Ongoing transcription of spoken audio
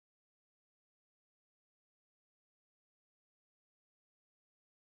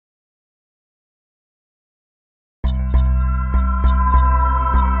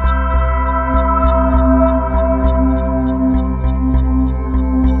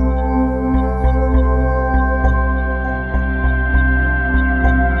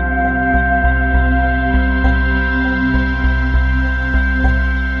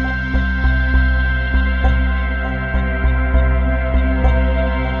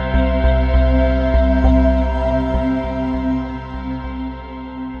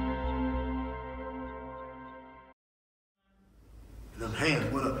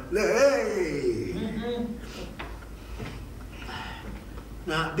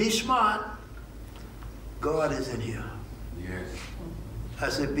be smart. God is in here. Yes. I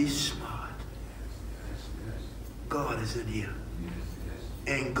said, be smart. Yes, yes. God is in here. Yes,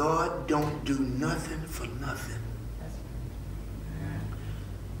 yes. And God don't do nothing for nothing.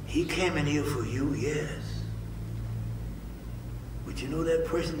 He came in here for you, yes. But you know that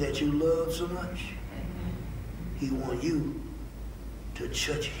person that you love so much? He wants you to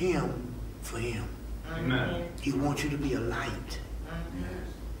touch him for him. Amen. He wants you to be a light. Yes.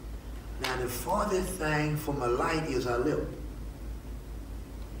 Now the farthest thing from a light is our lip.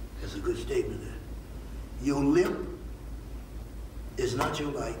 That's a good statement there. Your lip is not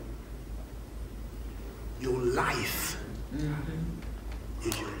your light. Your life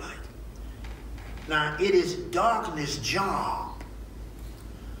is your light. Now it is darkness' job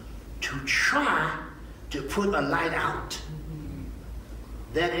to try to put a light out.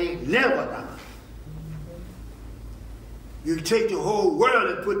 That ain't never done. You take the whole world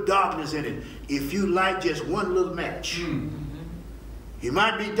and put darkness in it. If you light just one little match, you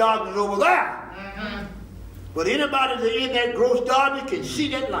might be darkness over there. But anybody that's in that gross darkness can see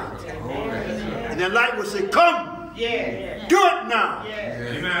that light. And that light will say, come, do it now.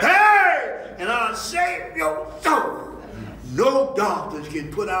 Hey, and I'll save your soul. No darkness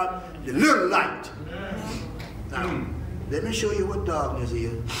can put out the little light. Now, let me show you what darkness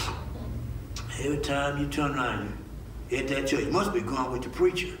is. Every time you turn around, you at that church, you must be going with the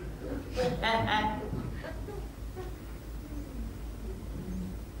preacher.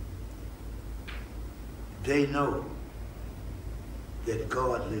 They know that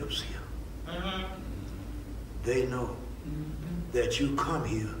God lives here. They know that you come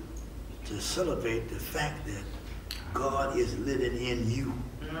here to celebrate the fact that God is living in you.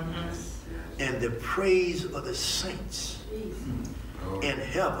 And the praise of the saints in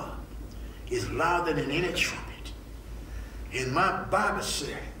heaven is louder than any trumpet. And my Bible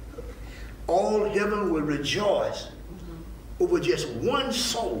said, all heaven will rejoice over just one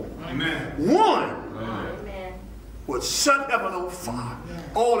soul. Amen. One would set heaven on fire.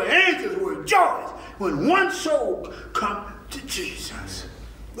 All the angels will rejoice when one soul comes to Jesus.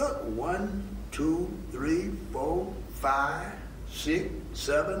 Look, 1, 2, 3, 4, 5, 6,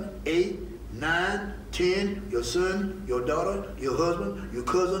 7, 8, 9, 10, your son, your daughter, your husband, your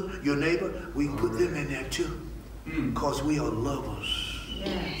cousin, your neighbor. We put them in there too. Because we are lovers.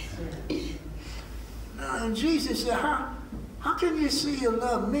 Now, and Jesus said, how can you say you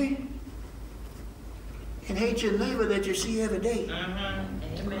love me and hate your neighbor that you see every day?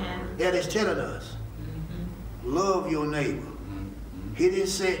 Amen. That is telling us, love your neighbor. He didn't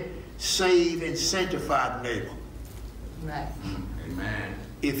say save and sanctify the neighbor. Right. Amen.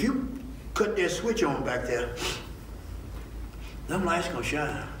 If you cut that switch on back there, them lights gonna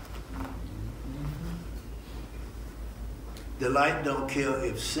shine. The light don't care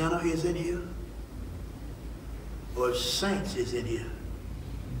if sinner is in here or saints is in here.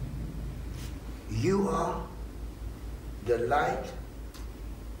 You are the light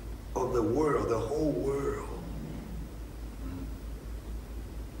of the world, the whole world.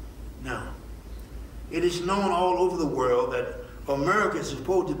 Now, it is known all over the world that America is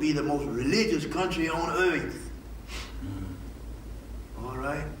supposed to be the most religious country on earth. All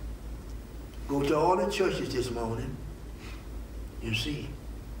right? Go to all the churches this morning. You see.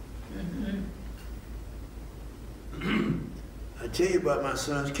 I tell you about my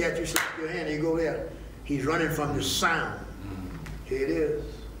sons. Catch yourself your hand. You go there. He's running from the sound. Here it is.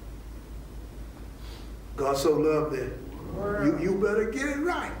 God so loved it. You better get it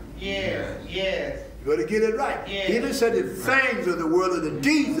right. Yes. You better get it right. Yes. He didn't say the things of the world or the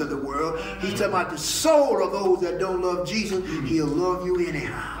deeds of the world. He's talking about the soul of those that don't love Jesus. He'll love you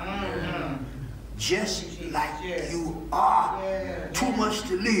anyhow. Just like you are. Too much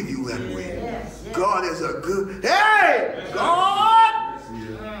to leave you that way. God is a good... Hey! God!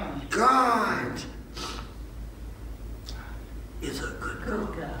 God is a good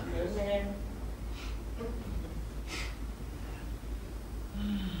God.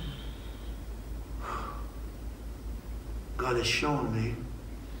 God has shown me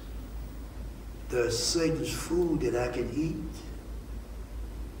there's Satan's food that I can eat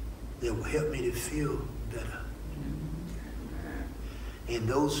that will help me to feel better. And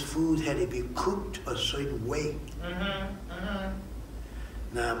those foods had to be cooked a certain way.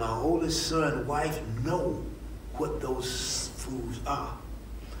 Now my oldest son's wife know what those foods are.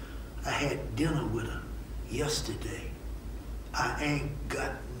 I had dinner with her yesterday. I ain't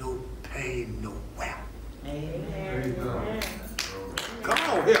got no pain nowhere. There you go. Come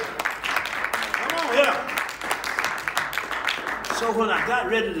on here. Come on here. So when I got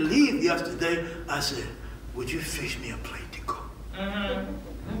ready to leave yesterday, I said, would you fix me a plate to go?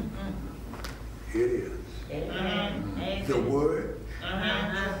 It is. Amen. The Word.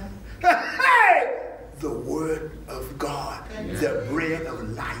 The Word of God. The bread of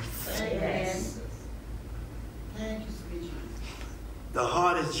life. Yes. The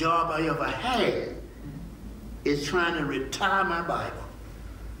hardest job I ever had is trying to retire my Bible.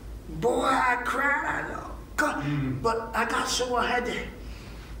 Boy, I cried. I know. God, but I got so I had to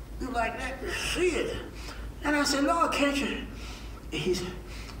do like that to see it. And I said, Lord, can't you? And he said,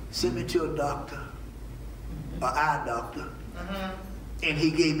 send me to a doctor, an eye doctor. And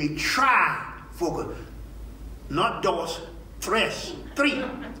he gave me trifocal, not Dawson, Thresh, three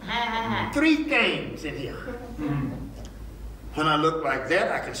things in here. When I look like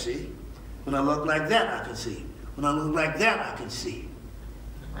that, I can see. When I look like that, I can see. When I look like that, I can see.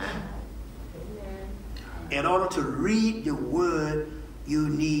 In order to read the Word, you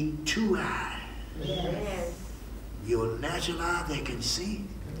need two eyes. Yes. Your natural eye that can see,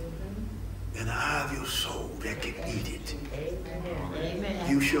 and the eye of your soul that can eat it. Amen.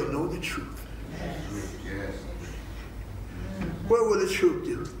 You shall know the truth. Yes. What will the truth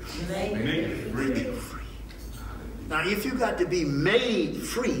do? Amen. Make you free. Now, if you got to be made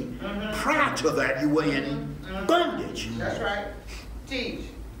free, prior to that, you were in bondage. That's right. Teach.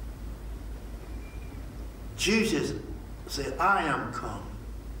 Jesus said, I am come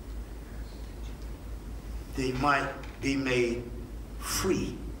that he might be made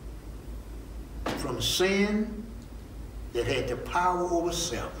free from sin that had the power over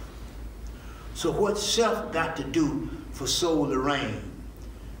self. So what self got to do for soul to reign?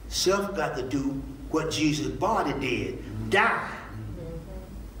 Self got to do what Jesus' body did, die.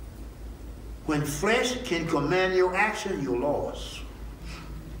 When flesh can command your action, you're lost.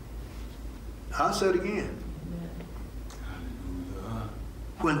 I'll say it again.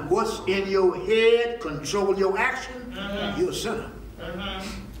 When what's in your head control your action, you're a sinner.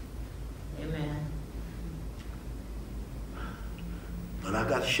 Amen. But I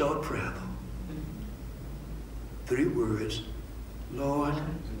got a short prayer though. 3 words. Lord,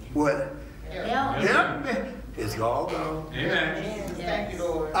 what? Help me. It's all gone. Amen. Thank you,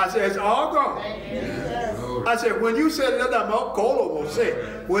 Lord. I said, it's all gone. Thank you. Lord. I said, when you say,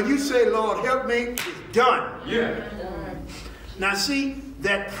 when you say, Lord, help me, it's done. Yeah. Now see,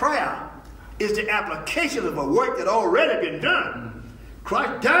 that prayer is the application of a work that already been done.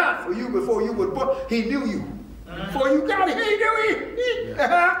 Christ died for you before you were born. He knew you. Before you got it, he knew you.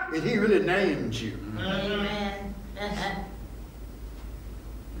 And he really named you. Amen.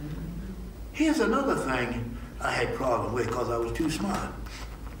 Here's another thing I had problem with because I was too smart.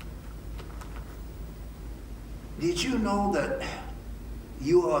 Did you know that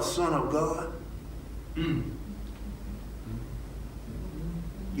you are a son of God?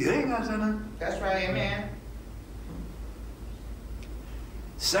 You ain't got something? That's right, amen.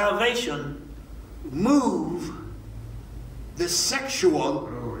 Salvation move the sexual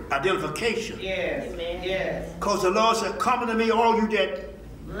identification. Yes. Amen. Yes. Because the Lord said, come unto me, all you that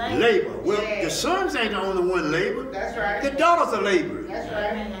labor. Well, Yeah. the sons ain't the only one labor. That's right. The daughters are laboring. That's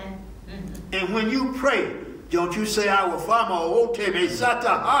right. And when you pray, don't you say, I will farm or oteme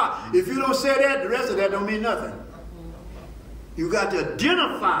sata. If you don't say that, the rest of that don't mean nothing. You got to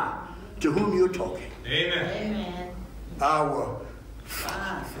identify to whom you're talking. Amen. Amen. Our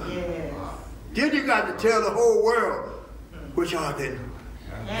Yes. Then you got to tell the whole world, which art in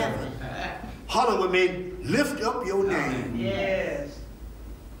Heaven. holler with me, lift up your name. Yes.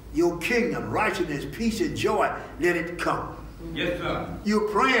 Your kingdom, righteousness, peace, and joy, let it come. Yes, sir. You're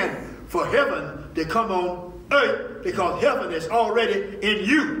praying for heaven to come on earth because heaven is already in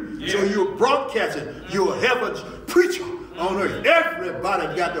you. Yeah. So you're broadcasting. You're heaven's preacher on earth.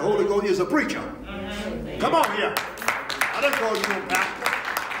 Everybody got the Holy Ghost is a preacher. Come on here. I didn't call you a pastor.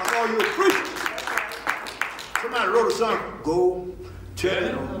 I call you a preacher. Somebody wrote a song, go tell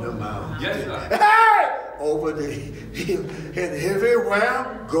it on the mountain. Yes, sir. Hey! Over the hill and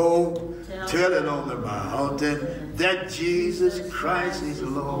everywhere, go tell it on the mountain that Jesus Christ is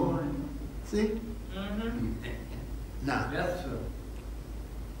Lord. See? Now, Yes, sir.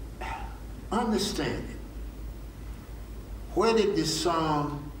 understand it. Where did this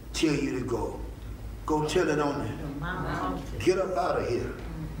song tell you to go? Go tell it on there. Get up out of here.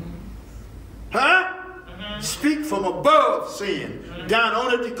 Huh? Speak from above sin, down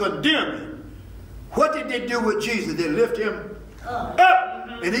on it to condemn it. What did they do with Jesus? They lift him up.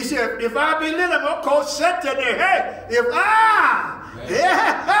 And he said, if I be little, I'm going to set to the head. If I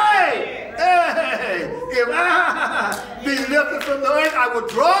be lifted from the earth, I will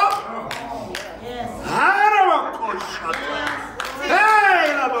draw.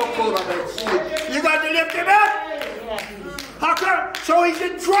 Hey, you got to lift him up. How come? So so he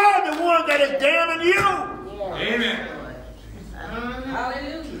can draw the one that is damning you. Amen.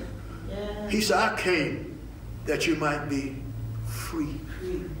 Hallelujah. Yes. He said, I came that you might be free,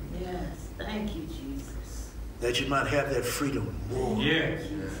 Yes. Thank you, Jesus. that you might have that freedom more Yes.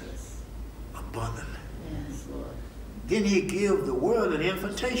 Jesus. abundantly. Yes, Lord. Then he give the world an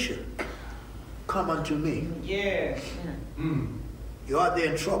invitation. Come unto me. Yes. Mm. You're out there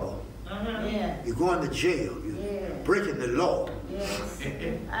in trouble. Yes. You're going to jail. You're Yeah. breaking the law. Yes.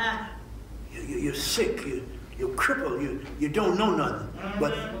 Ah. You're sick. You're crippled. You don't know nothing.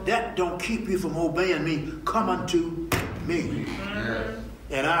 But that don't keep you from obeying me. Come unto me.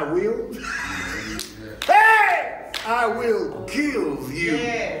 And I will. Hey! I will give you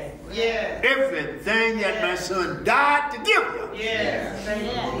Yes. Yes. everything that my son died to give you. Yes. Thank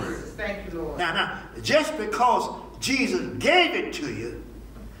Yes. you, Jesus. Thank you, Lord. Now, just because Jesus gave it to you,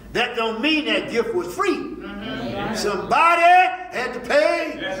 that don't mean that gift was free. Somebody had to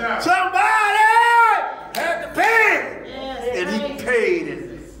pay. Yes, sir. Somebody had to pay. Yes. And he paid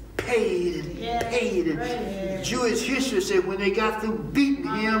and paid and Yes. paid. And Yes. Jewish history said when they got through beating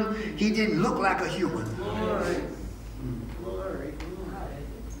him, he didn't look like a human. Glory. Glory.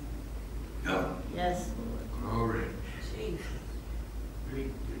 No. Yes, Lord. Glory. Jesus.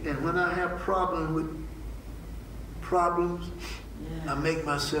 And when I have problems, I Yes. make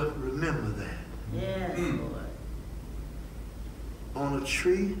myself remember that. Yes, Lord. On a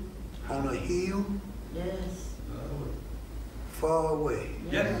tree, on a hill, Yes. far away,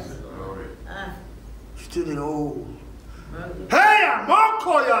 Yes. Lord. Ah. stood an old. Brother. Hey, I'm on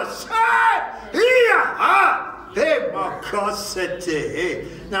call your side. Hey, my God said to hey.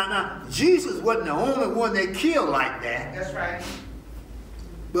 Now, Jesus wasn't the only one they killed like that. That's right.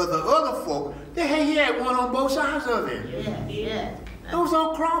 But the other folk, he had one on both sides of him. Yes. Yes. It was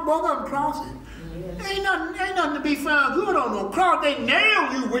on cross, both of them crossing. Yes. Ain't nothing to be found good on no cross. They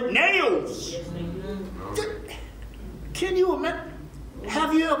nail you with nails. Yes, we do. Can you imagine?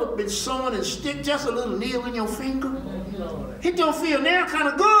 Have you ever been sewn and stick just a little nail in your finger? Lord. It don't feel now kind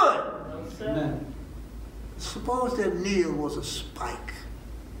of good. No, sir. Suppose that nail was a spike.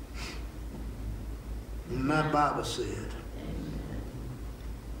 My Bible said, Amen.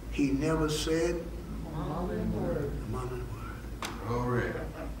 he never said Mumbling word. a mumbling word. Glory.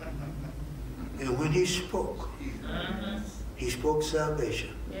 And when he spoke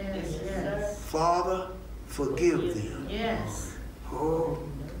salvation. Yes, yes. Father, forgive them. Yes. Oh,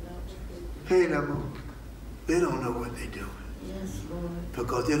 hey, Lamo. They don't know what they're doing Yes, Lord.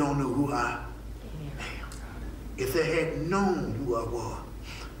 because they don't know who I am. If they had known who I was,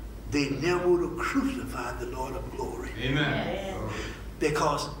 they never would have crucified the Lord of glory. Amen. Yes.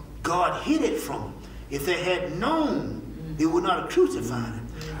 Because God hid it from them. If they had known, they would not have crucified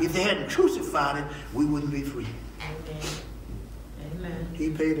it. If they hadn't crucified it, we wouldn't be free. Amen. Amen. He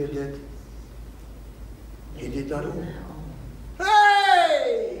paid a debt he did not owe. Now.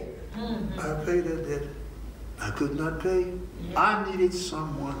 Hey! Mhm. I paid a debt I could not pay. I needed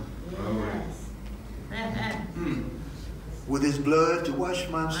someone Yes. Mm. with his blood to wash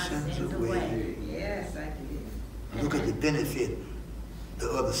my My sins sins away. away. Yes, I did. Look at the benefit,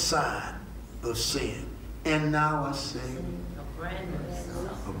 the other side of sin. And now I sing A brand new song.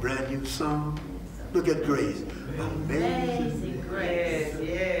 a brand new song. Look at Grace. Amazing. Amazing grace. Yes,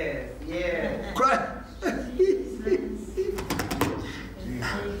 yes, yes. Cry.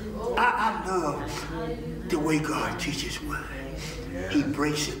 I love the way God teaches word. He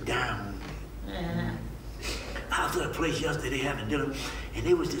breaks it down. I was at a place yesterday having dinner, and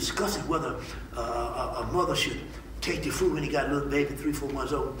they was discussing whether a mother should take the food when he got a little baby, 3-4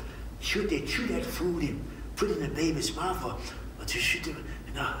 months old. Should they chew that food and put it in the baby's mouth, or should they?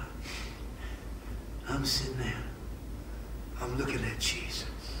 No. I'm sitting there. I'm looking at Jesus.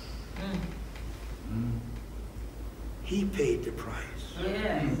 He paid the price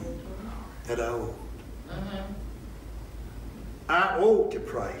Yes. that I owed. I owed the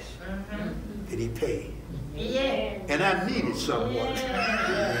price that he paid. Yeah. And I needed someone.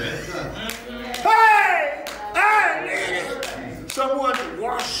 Yes, sir. Hey! I needed someone to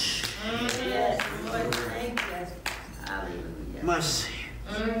wash Yes, Lord, thank you. Hallelujah. my sin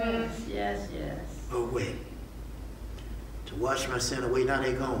Yes, yes. away. To wash my sin away. Now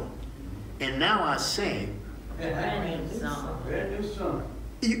they're gone. And now I sing. A brand new song. Brand new song.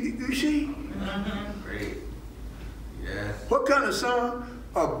 You see? Great. Yes. What kind of song?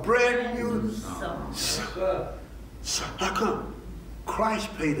 A brand new Song. song. So how come?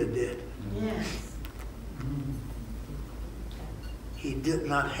 Christ paid the debt. Yes. He did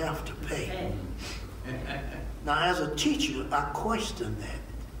not have to pay. Hey. Now, as a teacher, I question that.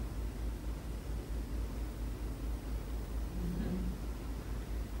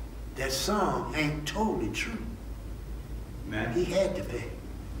 that song ain't totally true. Amen. He had to pay.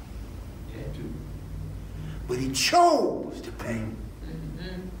 Yeah, too. But he chose to pay.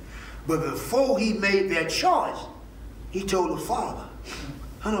 But before he made that choice, he told the Father,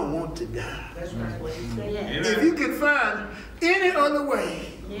 I don't want to die. That's right. What he said. Yes. If you can find any other way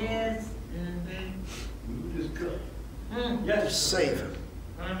Yes. Move this cup. Mm. to Yes. save him,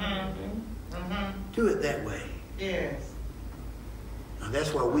 do it that way. Yes. And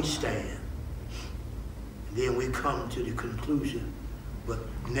that's why we stand. And then we come to the conclusion, but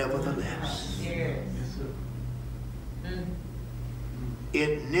nevertheless, Yes. Yes, sir. Mm.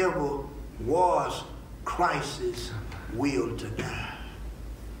 it never was Christ's will to die.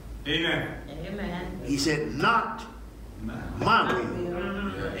 Amen. Amen. He said, not my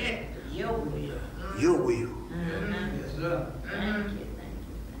will, Yeah. Your will. your will. Yes, sir. Thank you.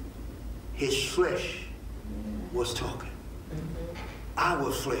 His flesh was talking.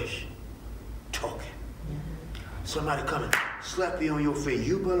 Our flesh talking. Somebody come and slap you on your face.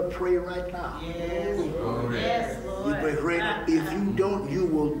 You better pray right now. Yes. Glory. Yes, You Lord. better pray. If you don't, you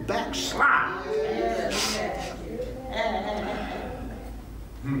will backslide. Yes.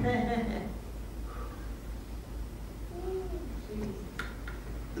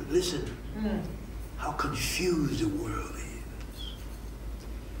 Listen, how confused the world is.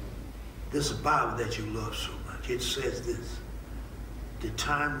 This Bible that you love so much, it says this: the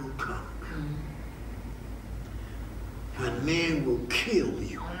time will come when men will kill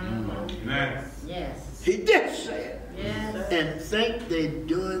you. Amen. Yes. He did say it. Yes. And think they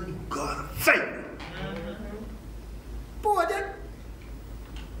done God a favor. Boy, that...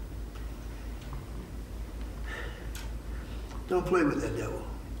 Don't play with that devil.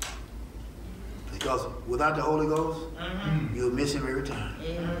 Because without the Holy Ghost, you'll miss him every time.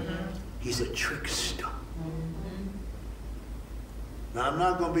 He's a trickster. Now, I'm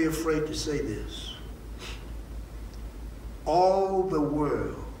not going to be afraid to say this. All the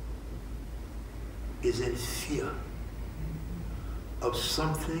world is in fear of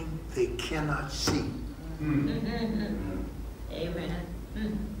something they cannot see. Amen.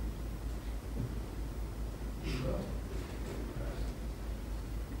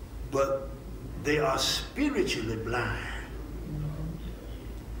 But they are spiritually blind.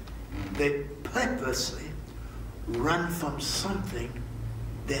 They purposely run from something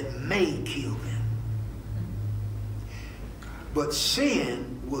that may kill them. But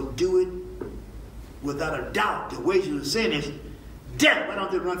sin will do it without a doubt. The wages of sin is death. Why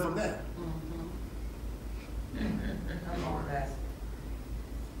don't they run from that? Come on, Pastor.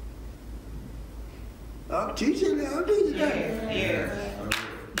 I'm teaching that. Yes. Yes.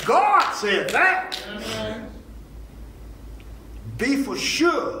 God said that. Be for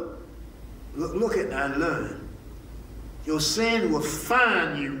sure. Look at that and learn. Your sin will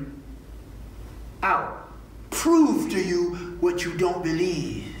find you out. Prove to you what you don't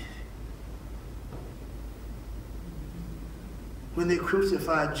believe. When they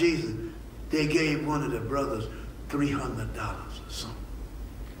crucified Jesus, they gave one of the brothers $300 or something.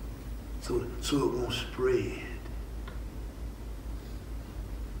 So it won't spread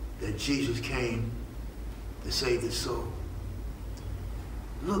that Jesus came to save the soul.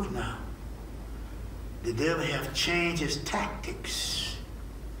 Look now. The devil have changed his tactics.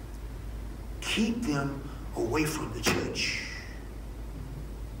 Keep them away from the church.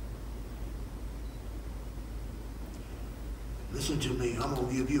 Listen to me. I'm going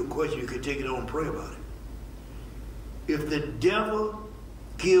to give you a question. You can take it on and pray about it. If the devil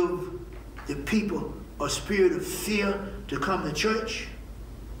give the people a spirit of fear to come to church,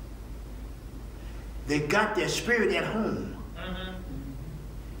 they got their spirit at home.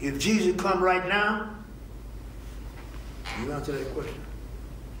 If Jesus come right now, you answer that question.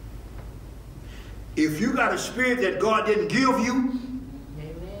 If you got a spirit that God didn't give you,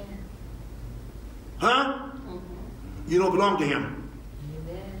 huh? You don't belong to him.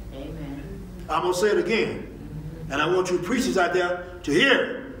 Amen. I'm going to say it again. And I want you preachers out there to hear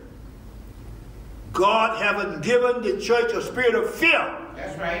it. God haven't given the church a spirit of fear.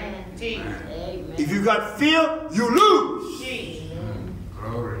 That's right. Teach. Amen. If you got fear, you lose. Teach.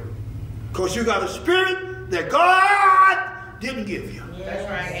 Glory. Because you got a spirit that God didn't give you. That's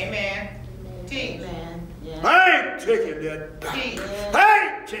right. Amen. Teach. Amen. Yeah. I ain't taking that back. Teach.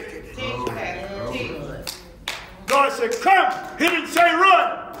 I ain't taking it. Teach, Pastor. Teach. God said, come. He didn't say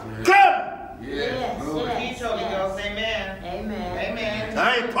run. Come. Yes. Glory. Yes. Teach, Holy Yes. Ghost. Amen. Amen. Amen.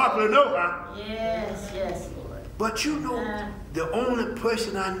 I ain't popular, no, huh? Yes. Yes, Lord. But you know, the only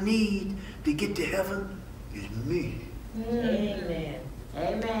person I need to get to heaven is me. Amen.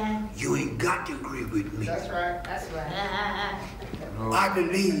 Amen. You ain't got to agree with me. That's right. That's right. I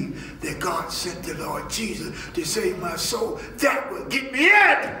believe that God sent the Lord Jesus to save my soul. That will get me in.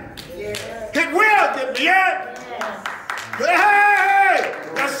 Yes. It will get me in. Yes. Hey!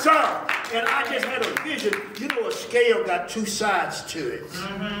 Yes, sir. And I just had a vision. You know, a scale got two sides to it.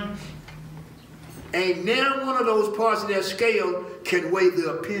 Ain't now one of those parts of that scale can weigh the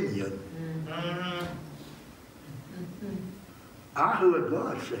opinion. I heard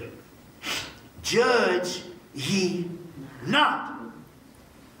God say, judge ye not.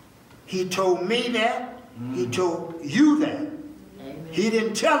 He told me that. He told you that. Amen. He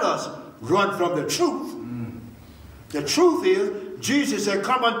didn't tell us run from the truth. The truth is, Jesus said,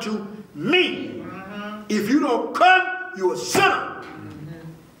 come unto me. If you don't come, you're a sinner.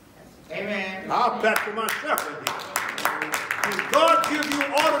 Amen. I'll back to myself again. When God gives you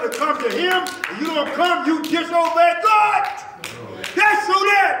order to come to him, and you don't come, you disobey God. That's who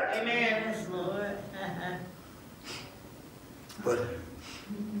that. Amen. Yes, Lord. But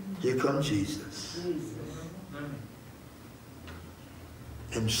here comes Jesus. Jesus.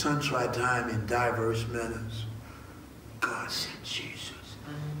 In sunshine time, in diverse manners, God sent Jesus.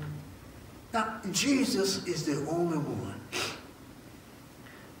 Now, Jesus is the only one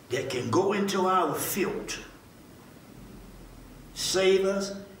that can go into our filth, save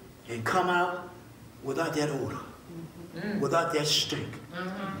us, and come out without that odor, without that stink,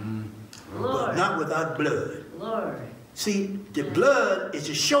 but Lord. not without blood. Lord. See, the blood is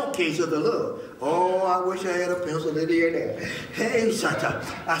a showcase of the love. Oh, I wish I had a pencil in here there. Hey, Satan.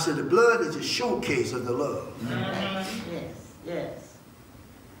 I said the blood is a showcase of the love. Yes. Yes.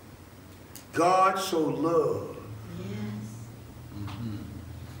 God so loved Yes.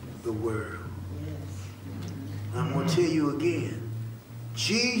 the world. Yes. I'm going to tell you again,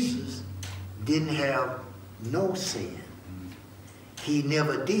 Jesus didn't have no sin. He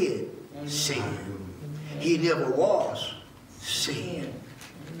never did sin. He never was sin.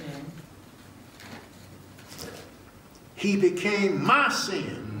 Amen. He became my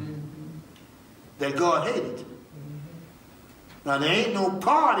sin that God hated. Now, there ain't no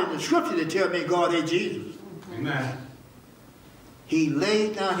part in the scripture that tell me God hates Jesus. Amen. He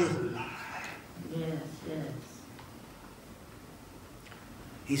laid down his life. Yes. Yes.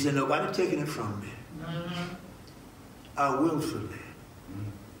 He said, nobody taking it from me. I willfully,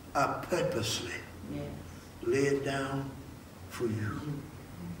 I purposely Yes. lay it down for you.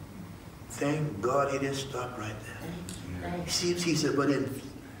 Thank God he didn't stop right there. Thank you. See, he said, but in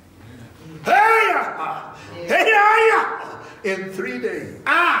in 3 days,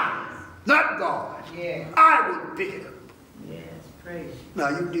 I, not God, Yeah. I will pick it up. Yes. Praise you. Now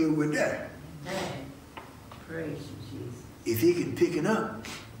you deal with that. Hey. Praise you, Jesus. If he can pick it up,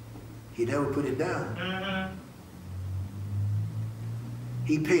 he never put it down.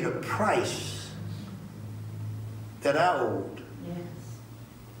 He paid a price that I owed Yes.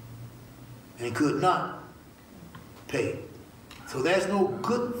 and could not pay. So there's no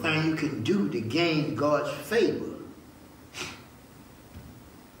good thing you can do to gain God's favor.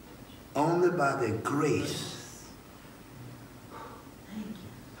 Only by the grace. Thank you.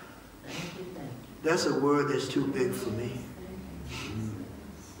 Thank you. Thank you. That's a word that's too big for me.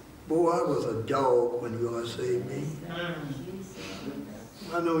 Boy, I was a dog when God saved me.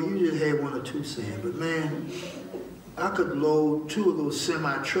 I know you just had 1 or 2 sins, but man, I could load 2 of those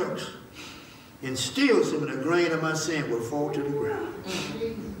semi-trucks and still some of the grain of my sin would fall to the ground. Thank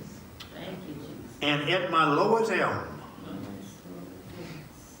you, Jesus. And at my lowest ebb,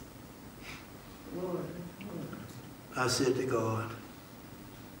 Lord. I said to God,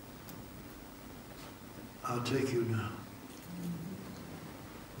 I'll take you now.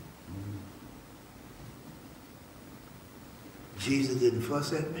 Jesus didn't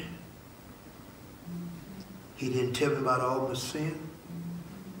fuss at me. He didn't tell me about all my sin.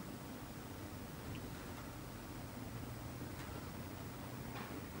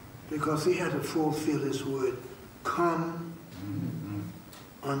 Because he had to fulfill his word, come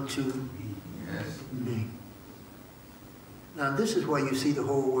unto me. Now this is why you see the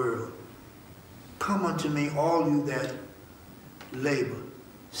whole world. Come unto me, all you that labor.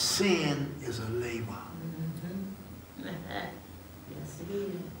 Sin is a labor. Yes, it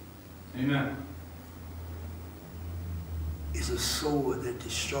is. Amen. It's a sword that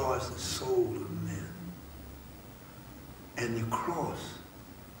destroys the soul of men. And the cross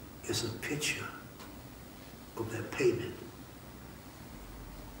is a picture of that payment.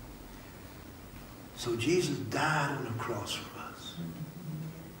 So Jesus died on the cross for us.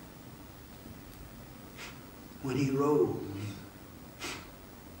 When he rose,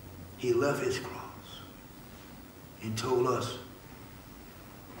 he left his cross and told us,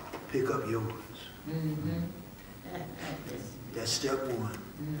 pick up yours. Yes. That's step one.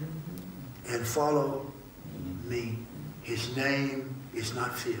 And follow me. His name is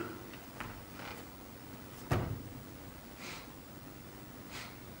not fear.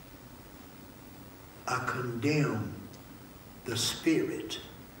 I condemn the spirit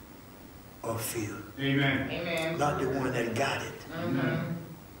of fear. Amen. Amen. Not the one that got it. Amen.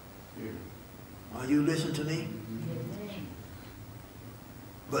 Are you listening to me?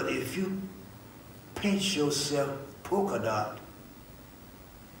 But if you paint yourself polka dot,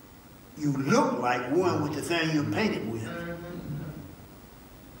 you look like one with the thing you painted with.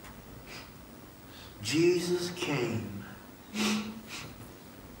 Jesus came.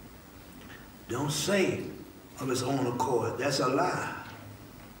 Don't say of his own accord. That's a lie.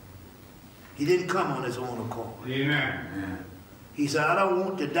 He didn't come on his own accord. Amen. He said, I don't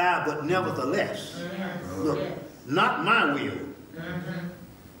want to die, but nevertheless. Look, not my will,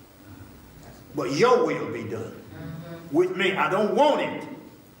 but your will be done. With me, I don't want it,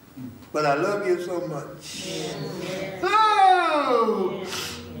 but I love you so much. Oh!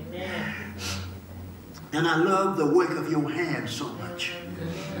 And I love the work of your hands so much.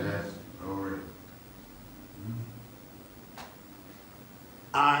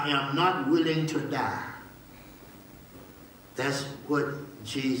 I am not willing to die. That's what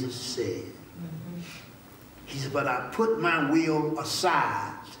Jesus said. He said, but I put my will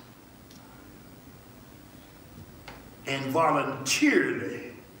aside and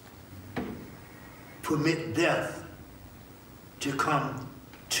voluntarily permit death to come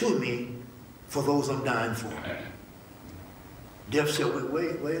to me for those I'm dying for. Death said,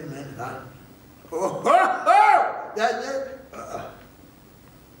 wait a minute. That's it.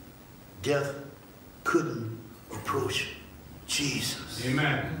 Death couldn't approach Jesus.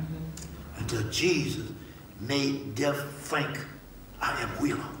 Amen. Until Jesus made death think, I am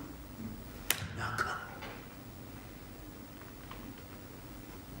willing. Now come.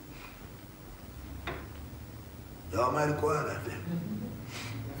 Y'all mighty quiet out there.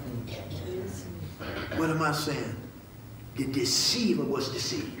 What am I saying? The deceiver was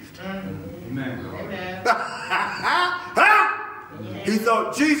deceived. Amen. Amen. He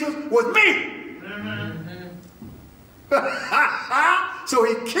thought Jesus was me. So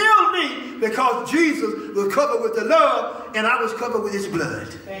he killed me because Jesus was covered with the love and I was covered with his blood.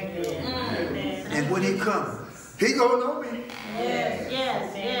 Thank you. And when he comes, he gonna know me. Yes.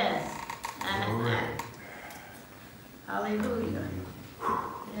 Hallelujah.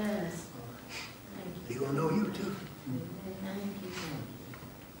 Yes. Thank He gonna know you too. you. Thank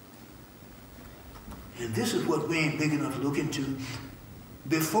you. And this is what we ain't big enough to look into.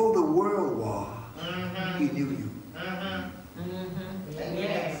 Before the world war, he knew you.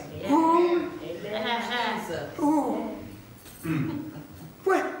 Yes. Ooh. Ooh.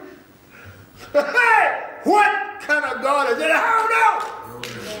 What? What kind of God is it? I don't know.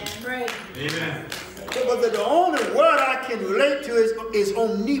 Amen. But the only word I can relate to is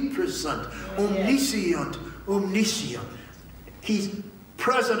omnipresent, omniscient, omniscient. He's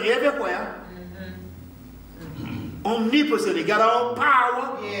present everywhere. Omnipotent, he got all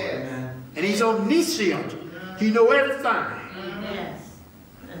power. Yes. And he's omniscient. He knows everything. Yes.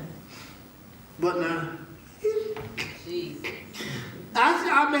 But now, Jesus.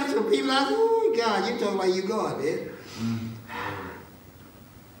 I met some people, I said, oh God, you talking about you God, man.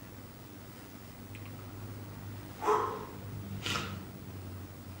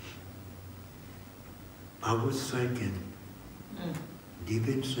 I was thinking, deep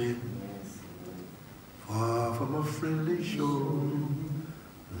in sin, far from a friendly shore,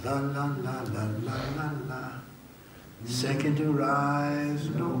 la la la la la la la, sinking to rise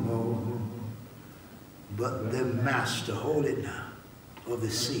no more. But the master, hold it now, of the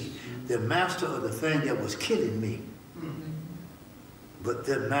sea, the master of the thing that was killing me, but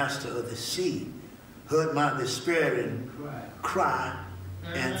the master of the sea heard my despairing cry,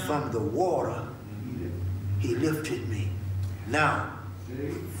 and from the water he lifted me. Now,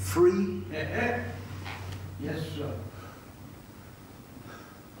 free. Yes, sir.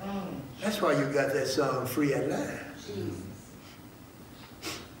 That's why you got that song, Free at Last.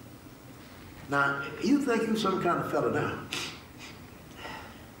 Now, you think you're some kind of fella now.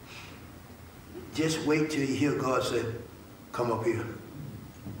 Just wait till you hear God say, come up here.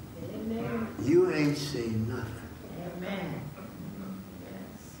 Amen. You ain't seen nothing. Amen.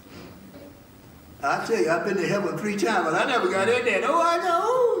 I tell you, I've been to heaven 3 times, but I never got in there. Oh, I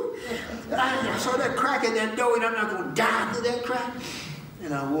know. I saw that crack in that door, and I'm not going to die through that crack.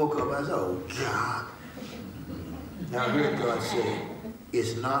 And I woke up, I said, oh, God. Now, I heard God say,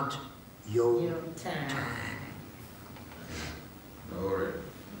 it's not your time.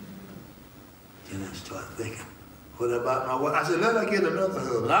 Then I start thinking, What about my wife? I said, let her get another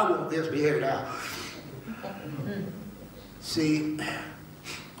husband. I want this to be aired out. See,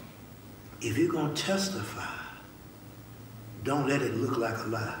 if you're going to testify, don't let it look like a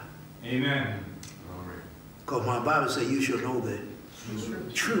lie. Amen. Because my Bible says you shall know the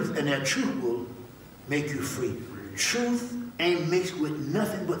truth, and that truth will make you free. Truth ain't mixed with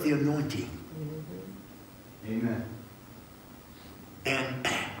nothing but the anointing. Amen. And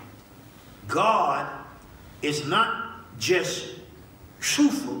God is not just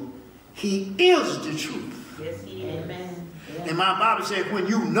truthful, he is the truth. Yes, he is. Amen. Yeah. And my Bible says when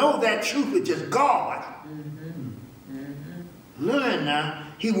you know that truth is just God, learn now,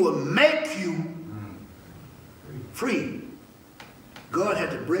 he will make you free. God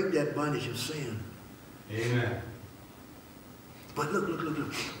had to break that bondage of sin. Amen. But look.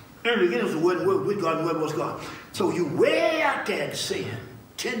 Early beginnings wasn't with God, where was God? So you way out there in sin,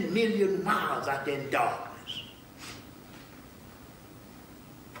 10 million miles out there in darkness.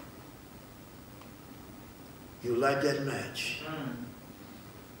 You light that match.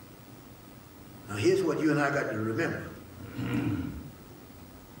 Now here's what you and I got to remember.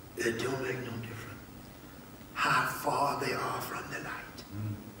 It don't make no difference how far they are from the light.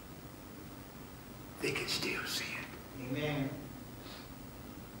 They can still see it. Amen.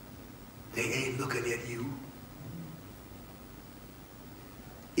 They ain't looking at you.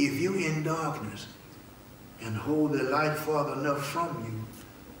 If you in darkness and hold the light far enough from you,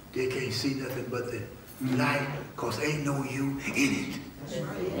 they can't see nothing but the light, because ain't no you in it. That's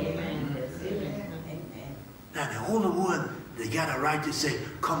right. Amen. That's it. Amen. Now the only one that got a right to say,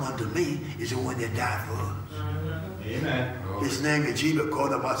 come unto me, is the one that died for us. Amen. His name is Jesus,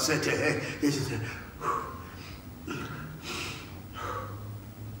 called him, I said to him, this is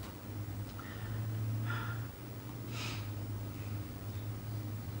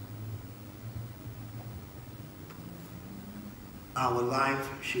our life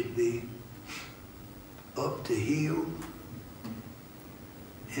should be up to heel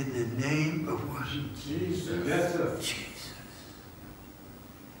in the name of what? Jesus. Yes, sir. Jesus.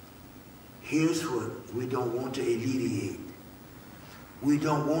 Here's what we don't want to alleviate. We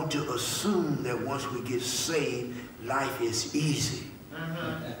don't want to assume that once we get saved, life is easy.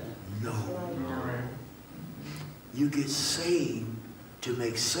 No. You get saved to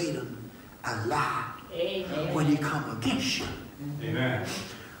make Satan a lie when he come against you. Amen.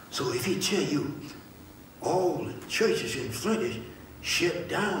 So if he tell you all the churches in Flint shut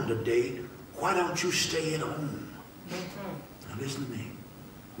down today, why don't you stay at home? Now listen to me.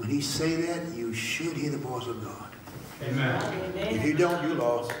 When he say that, you should hear the voice of God. Amen. If you don't, you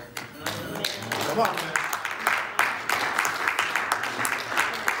lost. Come on.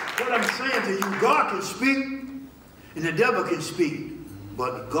 What I'm saying to you, God can speak and the devil can speak.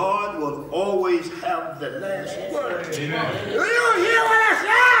 But God will always have the last word. Amen. Do you hear what I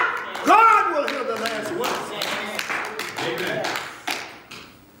said? God will hear the last word. Amen.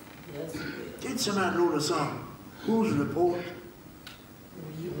 Yes, he will. Did somebody know the song? Whose report?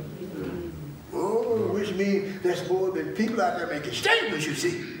 Oh, which means there's more than people out there making statements, you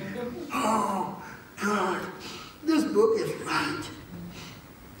see. Oh, God, this book is right.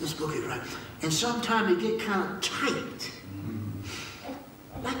 This book is right. And sometimes it get kind of tight.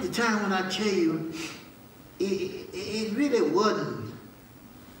 Like the time when I tell you, it really wasn't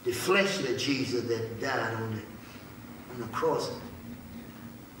the fleshly Jesus that died on the cross.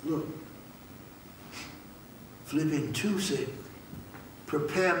 Look, Philippians 2 said,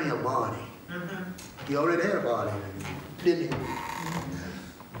 prepare me a body. He already had a body, didn't he?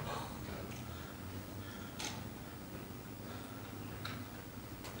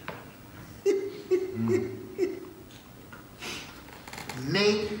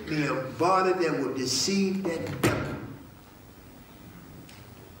 Make me a body that will deceive that devil.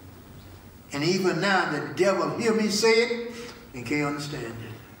 And even now, the devil hear me say it and can't understand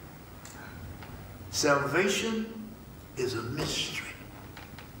it. Salvation is a mystery.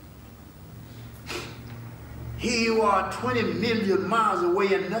 Here you are 20 million miles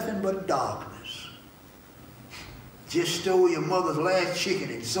away in nothing but darkness. Just stole your mother's last chicken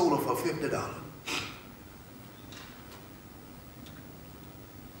and sold her for $50.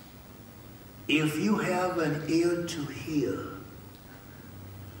 If you have an ear to hear,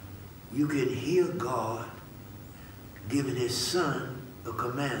 you can hear God giving his son a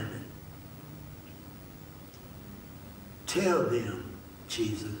commandment. Tell them,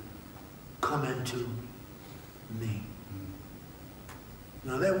 Jesus, come into me.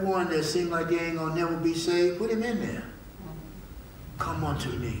 Now that one that seemed like they ain't gonna never be saved, put him in there. Come unto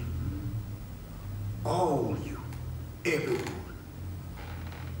me. All you, everyone.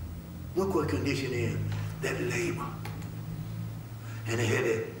 Look what condition in. that labor. And they had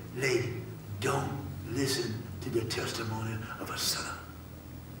that lady, don't listen to the testimony of a sinner.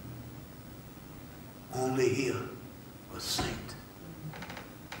 Only hear a saint.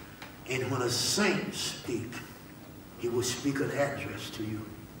 And when a saint speaks, he will speak an address to you.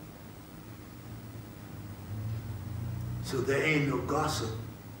 So there ain't no gossip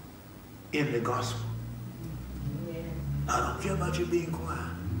in the gospel. Amen. I don't care about you being quiet.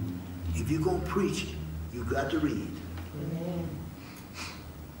 If you're going to preach, you got to read. Amen.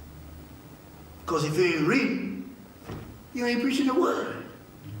 Because if you ain't reading, you ain't preaching the word.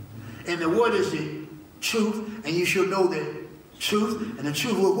 And the word is the truth, and you should know the truth, and the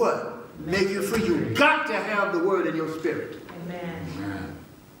truth will what? Make you free. You got to have the word in your spirit. Amen.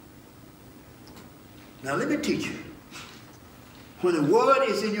 Now let me teach you. When the word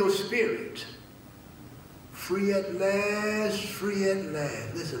is in your spirit, free at last, free at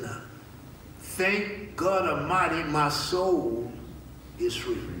last. Listen now. Thank God Almighty, my soul is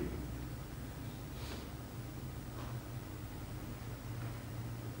free.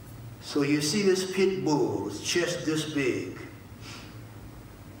 So you see this pit bull, his chest this big.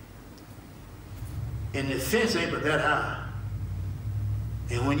 And the fence ain't but that high.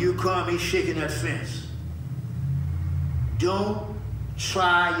 And when you come, he's shaking that fence. Don't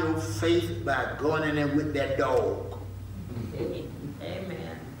try your faith by going in there with that dog.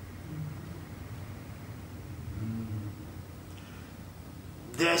 Amen.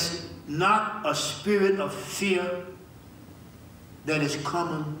 There's not a spirit of fear that is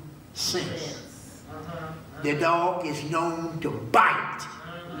common sense. The dog is known to bite.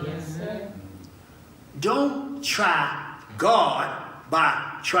 Yes, sir. Don't try God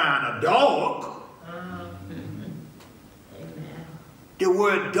by trying a dog. Amen. The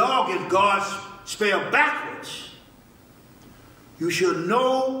word dog is God's spelled backwards. You should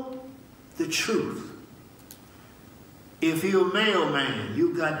know the truth. If you're a mailman,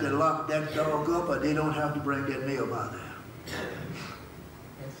 you got to lock that dog up, or they don't have to bring that mail by there.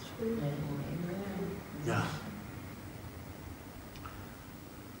 That's true. Amen. Yeah.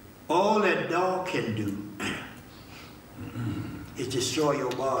 All that dog can do is destroy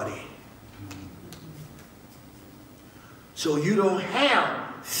your body. So you don't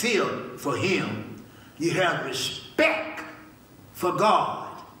have fear for him. You have respect for God.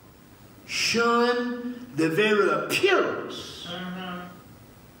 Shun the very appearance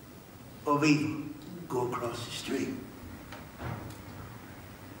of evil. Go across the street.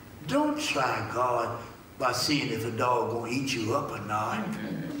 Don't try God by seeing if a dog gonna eat you up or not.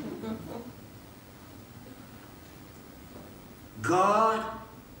 God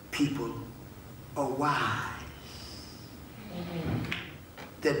people are wise.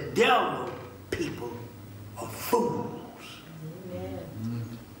 The devil people are fools.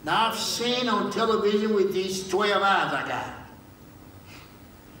 Amen. Now I've seen on television with these 12 eyes I got.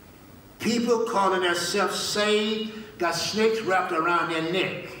 People calling themselves saved got snakes wrapped around their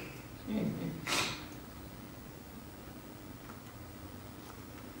neck.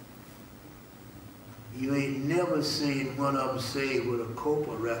 You ain't never seen one of them saved with a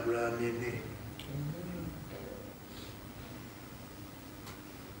cobra wrapped around their neck.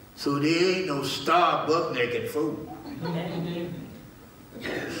 So there ain't no Starbuck naked fool.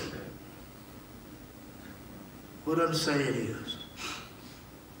 What I'm saying is,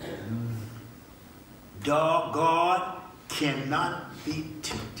 God cannot be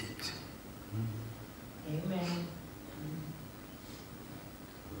tempted. Amen.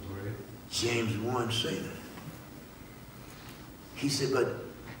 James 1 say that. He said, but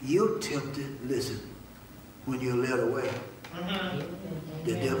you're tempted, listen, when you're led away.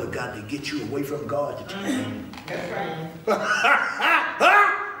 The devil got to get you away from God. That's right.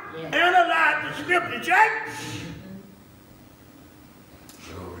 Yeah. Analyze the scripture, Jack.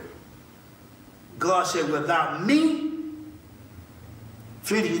 God said, without me,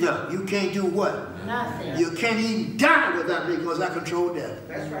 finish it up. You can't do what? Nothing. You can't even die without me because I control death.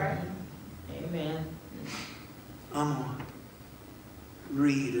 That's right. Amen. I'm going to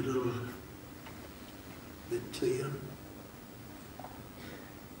read a little bit to you.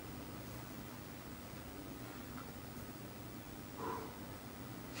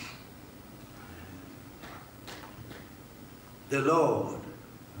 The Lord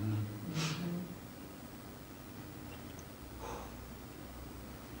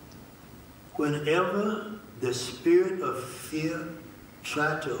whenever the spirit of fear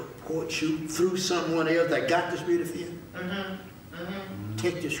tried to approach you through someone else that got the spirit of fear,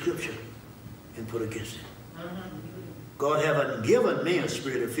 take the scripture and put against it. God haven't given me a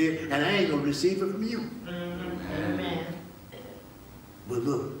spirit of fear, and I ain't going to receive it from you. Amen. But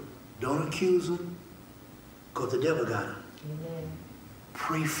look, don't accuse them Because the devil got him. Amen.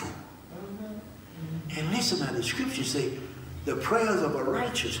 Pray for him. Mm-hmm. And listen now, the scriptures say, the prayers of a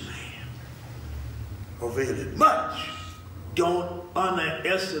righteous man availeth much. Don't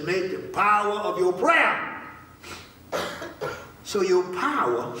underestimate the power of your prayer. So your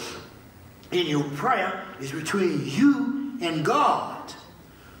power in your prayer is between you and God.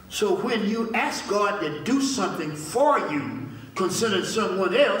 So when you ask God to do something for you concerning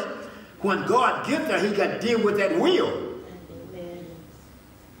someone else, when God gives that, he got to deal with that will. Amen.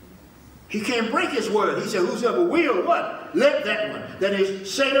 He can't break his word. He said, whosoever will what? Let that one. That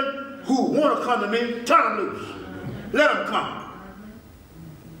is Satan, who want to come to me, turn him loose. Let him come.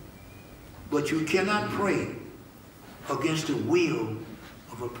 But you cannot pray against the will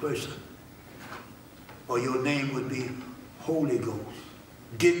of a person, or your name would be Holy Ghost,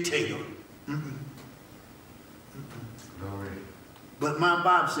 dictator. Glory. But my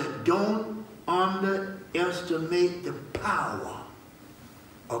Bible said, don't underestimate the power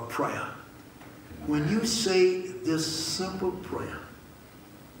of prayer. When you say this simple prayer,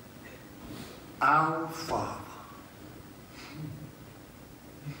 Our Father.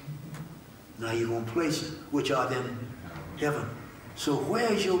 Now you're going to place it, which art in heaven. So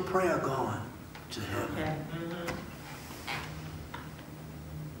where's your prayer going to heaven? Okay. Mm-hmm.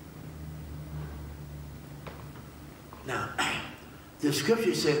 Now, the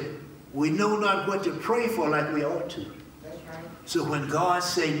scripture said, we know not what to pray for like we ought to. That's right. So when God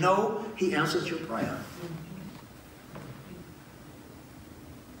say no, he answers your prayer.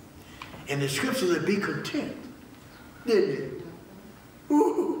 And the scripture said, be content, didn't it?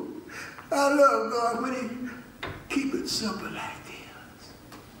 Ooh, I love God when he keep it simple like this.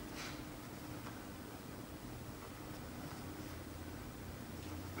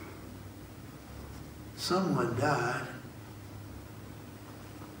 Someone died,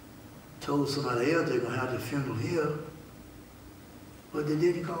 told somebody else they're going to have the funeral here, but they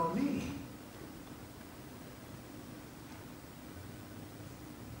didn't call me.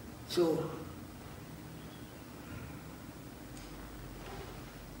 So,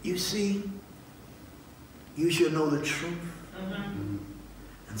 you see, you should know the truth,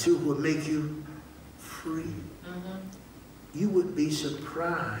 and truth will make you free. You would be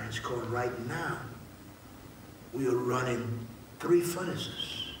surprised, because right now, we are running 3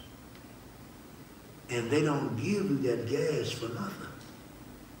 furnaces, and they don't give you that gas for nothing.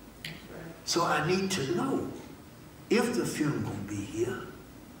 So I need to know if the funeral going to be here,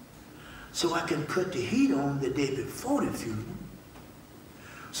 so I can cut the heat on the day before the funeral,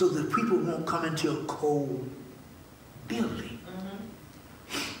 so the people won't come into a cold building.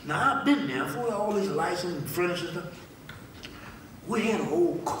 Now, I've been there for all these lights and furnace and stuff. We had an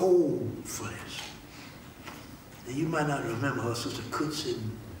old coal furnace. And you might not remember her, Sister Kutz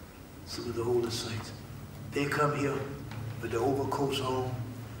and some of the older saints. They come here with their overcoats on,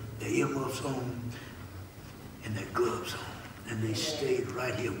 their earmuffs on, and their gloves on. And they stayed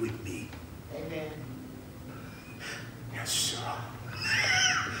right here with me. Amen. Yes, sir.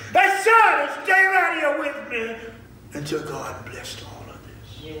 Yes, sir, they stay right here with me until God blessed all of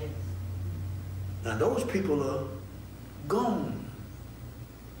this. Yes. Now, those people are gone.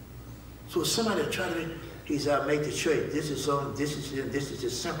 So somebody try to, he said, I make the church. This is the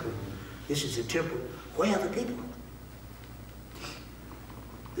simple. This is the temple. Where are the people?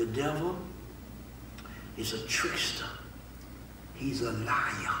 The devil is a trickster. He's a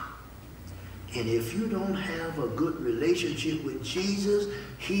liar. And if you don't have a good relationship with Jesus,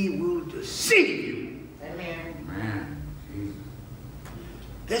 he will deceive you. Amen. Man. Jesus.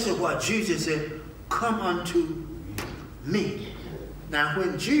 This is what Jesus said, come unto me. Now,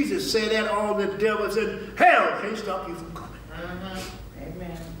 when Jesus said that, all the devil said, hell can't stop you from coming.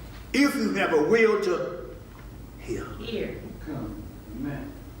 Amen. If you have a will to hear. Here. Come.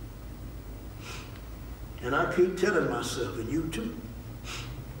 Amen. And I keep telling myself, and you too,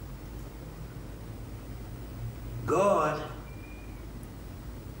 God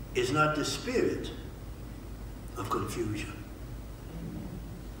is not the spirit of confusion.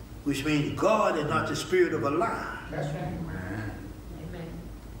 Which means God is not the spirit of a lie. That's right. Man. Amen.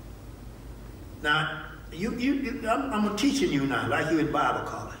 Now, I'm teaching you now, like you in Bible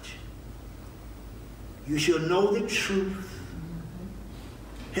college. You shall know the truth.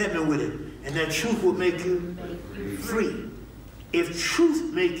 Help me with it. And that truth will make you free. If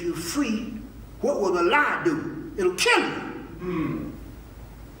truth make you free, what will the lie do? It'll kill you.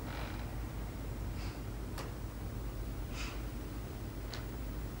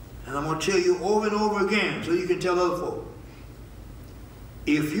 And I'm going to tell you over and over again so you can tell other folk.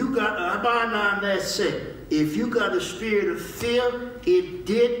 If you got, if you got a spirit of fear, it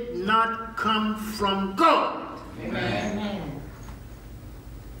did not come from God. Amen.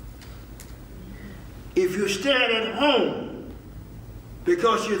 If you stand at home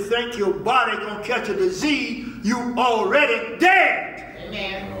because you think your body gonna catch a disease, you already dead.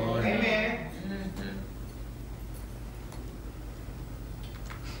 Amen. Amen.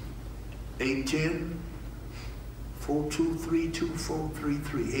 810 423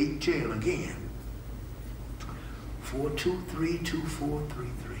 2433. 810 again. 423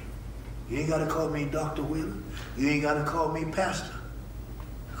 2433. You ain't got to call me Dr. Wheeler. You ain't got to call me Pastor.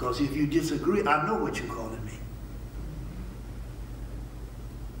 Because if you disagree, I know what you're calling me.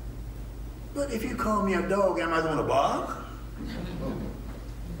 But if you call me a dog, am I going to bark?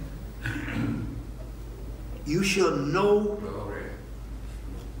 You shall know Glory.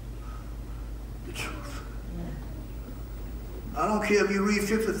 the truth. I don't care if you read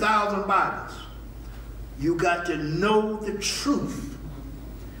 50,000 Bibles. You got to know the truth.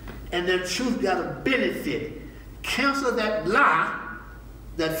 And that truth got to benefit. Cancel that lie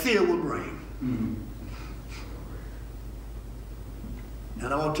that fear will bring. Mm-hmm.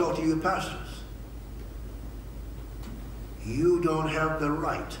 And I want to talk to you pastors. You don't have the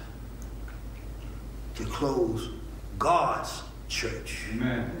right to close God's church.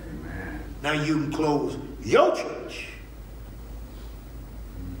 Amen. Amen. Now you can close your church,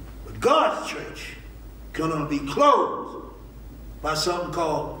 but God's church can only be closed by something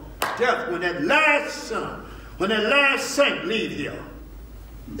called death. When that last son, when that last saint leave here,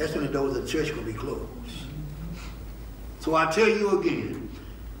 that's when the doors of the church will be closed. So I tell you again,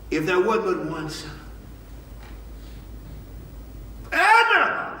 if there wasn't but one sinner,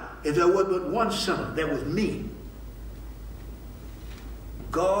 if there wasn't but one sinner, that was me,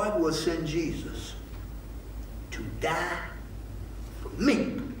 God will send Jesus to die for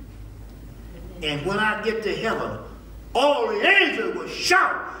me. And when I get to heaven, all the angels will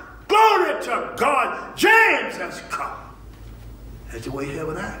shout, "Glory to God, James has come." That's the way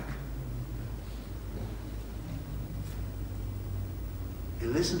heaven acts.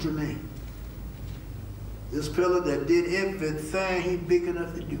 And listen to me. This fellow that did everything he big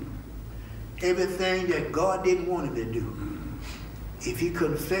enough to do, everything that God didn't want him to do, if he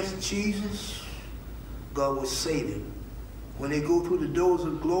confessed Jesus, God will save him. When they go through the doors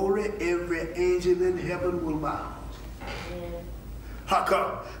of glory, every angel in heaven will bow. Amen. How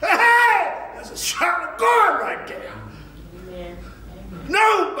come? Hey! That's a child of God right there. Amen.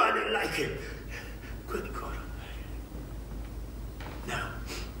 Nobody like him. Good God. Now,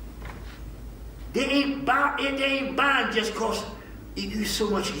 they ain't buying just because you so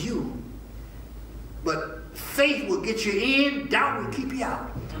much of you. But faith will get you in, doubt will keep you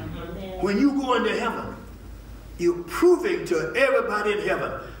out. Amen. When you go into heaven, you're proving to everybody in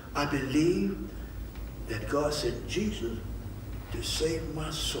heaven, I believe that God sent Jesus to save my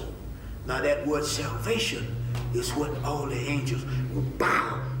soul. Now that word salvation is what all the angels will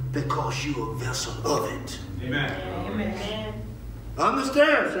bow because you're a vessel of it. Amen. Amen.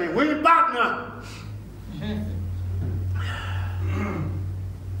 Understand, saying we ain't about nothing.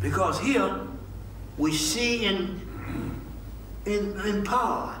 Because here we see in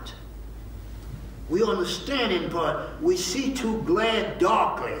part. We understand in part. We see too glad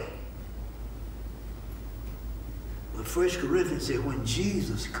darkly. But 1 Corinthians said when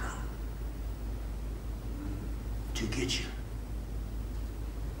Jesus comes to get you,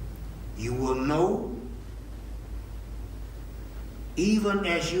 you will know even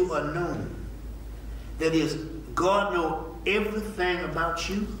as you are known. That is, God knows everything about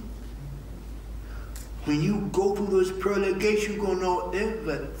you. When you go through those pearly gates, you're going to know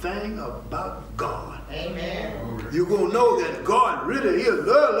everything about God. Amen. You're going to know that God really is.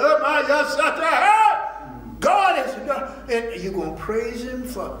 God is God. And you're going to praise him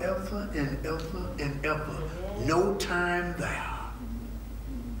forever and ever and ever. No time there.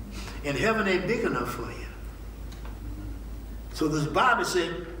 And heaven ain't big enough for you. So this Bible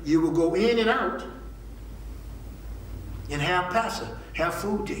said you will go in and out and have pastor, have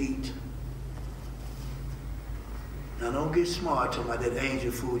food to eat. Now don't get smart talking about that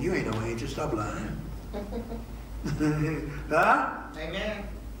angel food. You ain't no angel. Stop lying. Huh? Amen.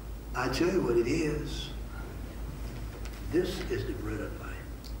 I tell you what it is. This is the bread of life.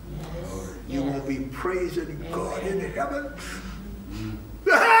 Yes. You Yes. won't be praising God Amen. in heaven.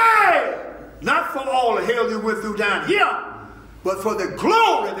 Hey! Not for all the hell you went through down here, but for the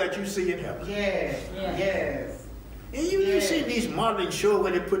glory that you see in heaven. Yes. Yes. Yes. And you see these modeling shows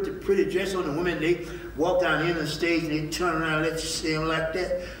where they put the pretty dress on the women, they walk down in the stage and they turn around and let you see them like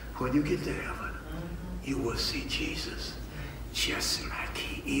that. When you get to heaven, you will see Jesus just like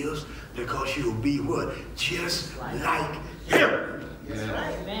he is, because you'll be what? Just like him. That's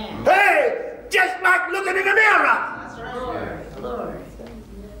right. Amen. Hey! just like looking in the mirror. That's right. Glory.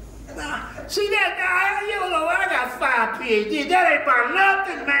 Now, see that guy? You know, I got 5 PhDs. That ain't about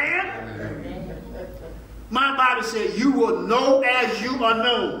nothing, man. My Bible said, you will know as you are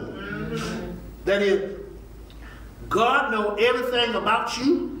known. That is, God knows everything about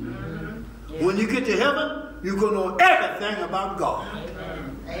you. When you get to heaven, you're going to know everything about God.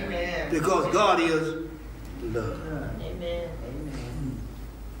 Amen. Because God is love. Amen.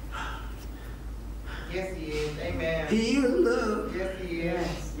 Yes, he is. Amen. He is love. Yes, he is.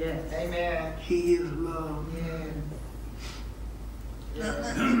 Yes, yes. Amen. He is love.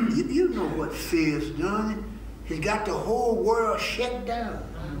 Yes. You know what fear has done. He's got the whole world shut down.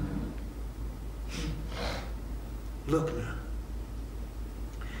 Look now.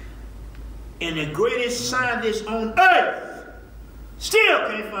 And the greatest scientist on earth still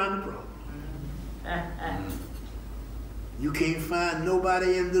can't find the problem. You can't find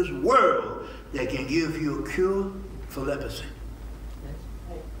nobody in this world that can give you a cure for leprosy. That's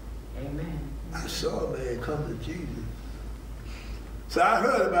right. Amen. I saw a man come to Jesus. So I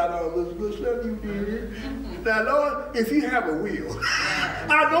heard about all this good stuff you did. Now, Lord, if you have a will,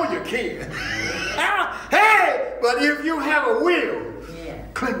 I know you can. Hey, but if you have a will,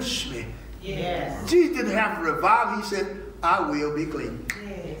 cleanse me. Yes. Jesus didn't have to revive. He said, I will be clean.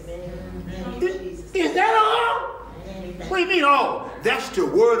 Is that all? What do you mean all? That's the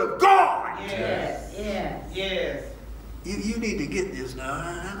word of God. Yes. Yes. Yes. You need to get this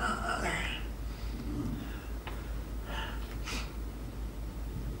now.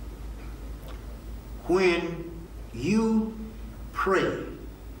 When you pray,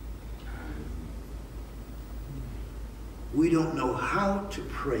 we don't know how to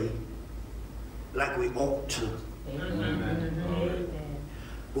pray like we ought to. Amen.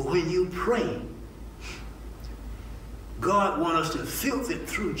 But when you pray, God wants us to filter it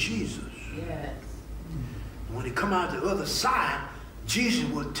through Jesus. Yes. When they come out the other side, Jesus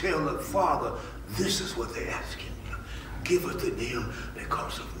will tell the Father, this is what they're asking you. Give it to them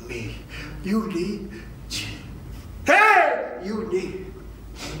because of me. You need Jesus. Hey! You need.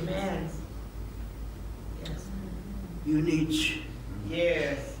 Amen. Yes. You need Jesus.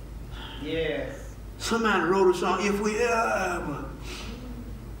 Yes. Yes. Somebody wrote a song, if we ever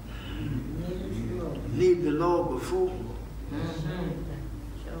need the Lord before,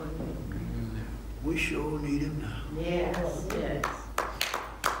 we sure need him now. Yes. Yes.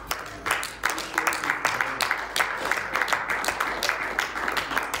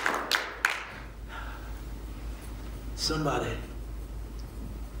 Somebody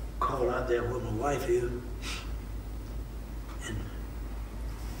called out there where my wife is and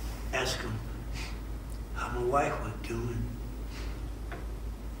asked him how my wife was doing.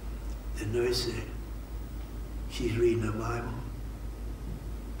 The nurse said, she's reading her Bible.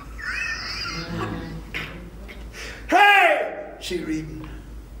 Hey! She's reading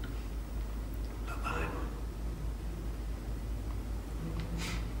the Bible.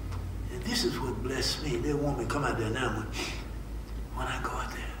 And this is what blessed me. That woman come out there now when I go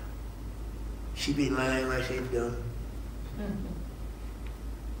out there. She be lying like she's done.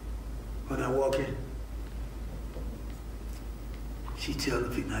 When I walk in, she tells the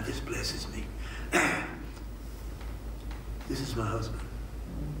people, now this blesses me. This is my husband.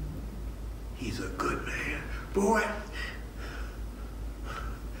 He's a good man. Boy.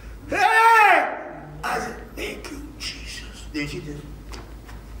 Hey! I said, thank you, Jesus. Then she just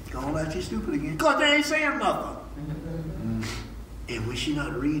gone like she's stupid again. Because they ain't saying nothing. And when she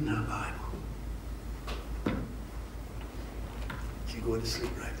not reading her Bible, she go to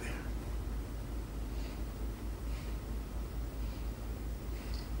sleep right there.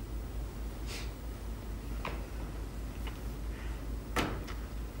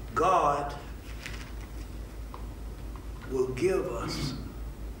 God will give us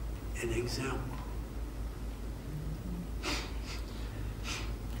an example.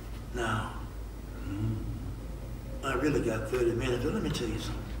 Now, I really got 30 minutes, but let me tell you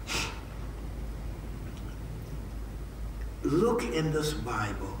something. Look in this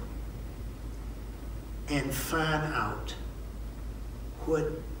Bible and find out what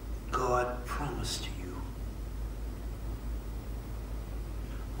God promised you.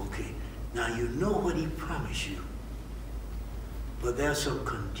 Okay, now you know what he promised you, but there's some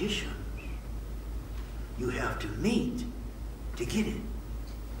conditions you have to meet to get it.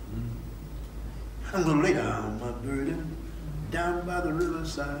 I'm going to lay down my burden down by the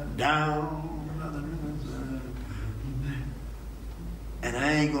riverside, down by the riverside. And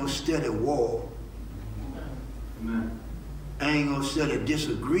I ain't going to study war. I ain't going to study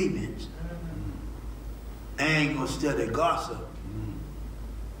disagreements. I ain't going to study gossip.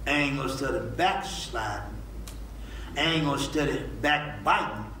 I ain't gonna study backsliding. I ain't gonna study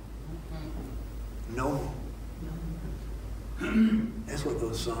backbiting. No more. That's what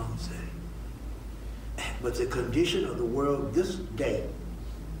those songs say. But the condition of the world this day,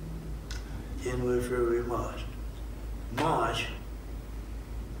 January, February, March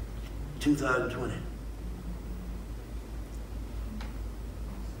 2020.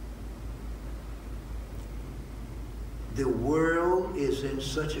 The world is in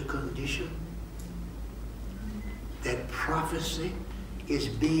such a condition that prophecy is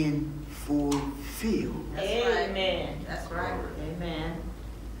being fulfilled. Amen. That's right. Amen.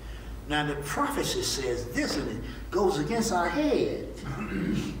 Now the prophecy says this, and it goes against our head.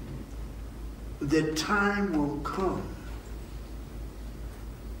 The time will come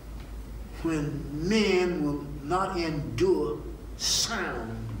when men will not endure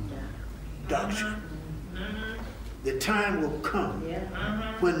sound doctrine. The time will come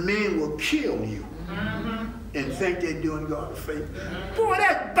when men will kill you and think they're doing God a favor. Boy,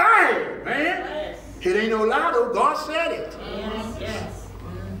 that's bad, man. Yes. It ain't no lie, though. God said it. Yes. Yes.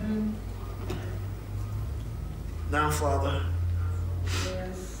 Now, Father,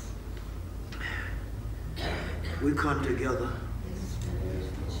 Yes. we come together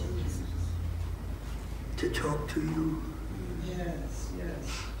to talk to you Yes.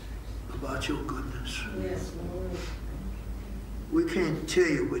 Yes. about your goodness. Yes, Lord. We can't tell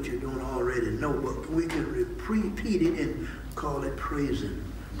you what you don't already know, but we can repeat it and call it praising.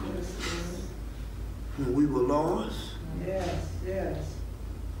 Yes, Lord. When we were lost, Yes. Yes.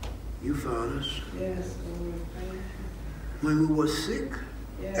 you found us. Yes, Lord. Thank you. When we were sick,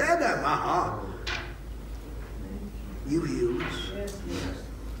 Yes. that's my heart. You healed us. Yes, yes.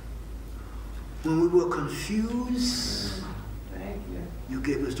 When we were confused, Thank you. you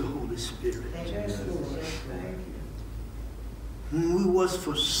gave us the Holy Spirit. Yes, Lord. Thank you. When we was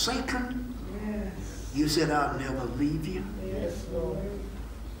forsaken, Yes. you said, I'll never leave you. Yes, Lord.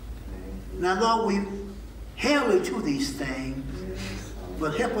 Thank you. Now, Lord, we held you to these things, Yes,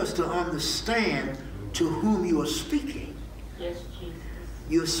 but help us to understand to whom you are speaking. yes, Jesus.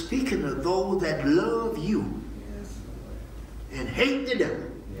 You're speaking to those that love you Yes, and hate the devil.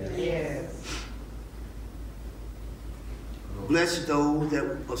 Lord. Yes. Bless those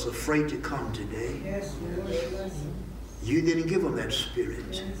that was afraid to come today. Yes, Lord. Bless him. You didn't give them that spirit.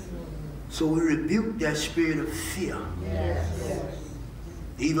 Yes, Lord. So we rebuke that spirit of fear, Yes. Yes.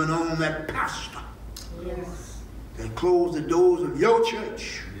 even on that pastor Yes. that closed the doors of your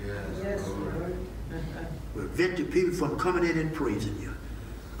church. Yes, Lord. Prevent the people from coming in and praising you.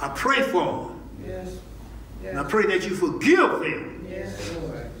 I pray for them. Yes. And I pray that you forgive them. Yes,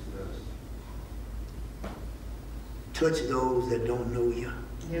 Lord. Touch those that don't know you.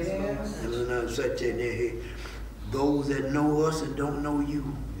 Yes. And when I said to them, those that know us and don't know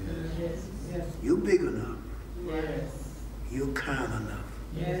you, Yes. Yes. you're big enough. Yes. You're kind enough.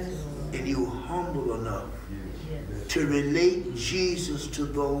 Yes. And you're humble enough Yes. to relate Jesus to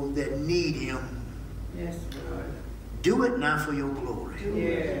those that need him. Yes, Lord. Do it now for your glory.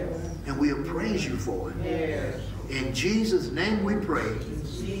 Yes. And we'll praise you for it. Yes. In Jesus' name we pray. In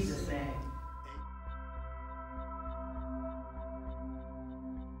Jesus' name.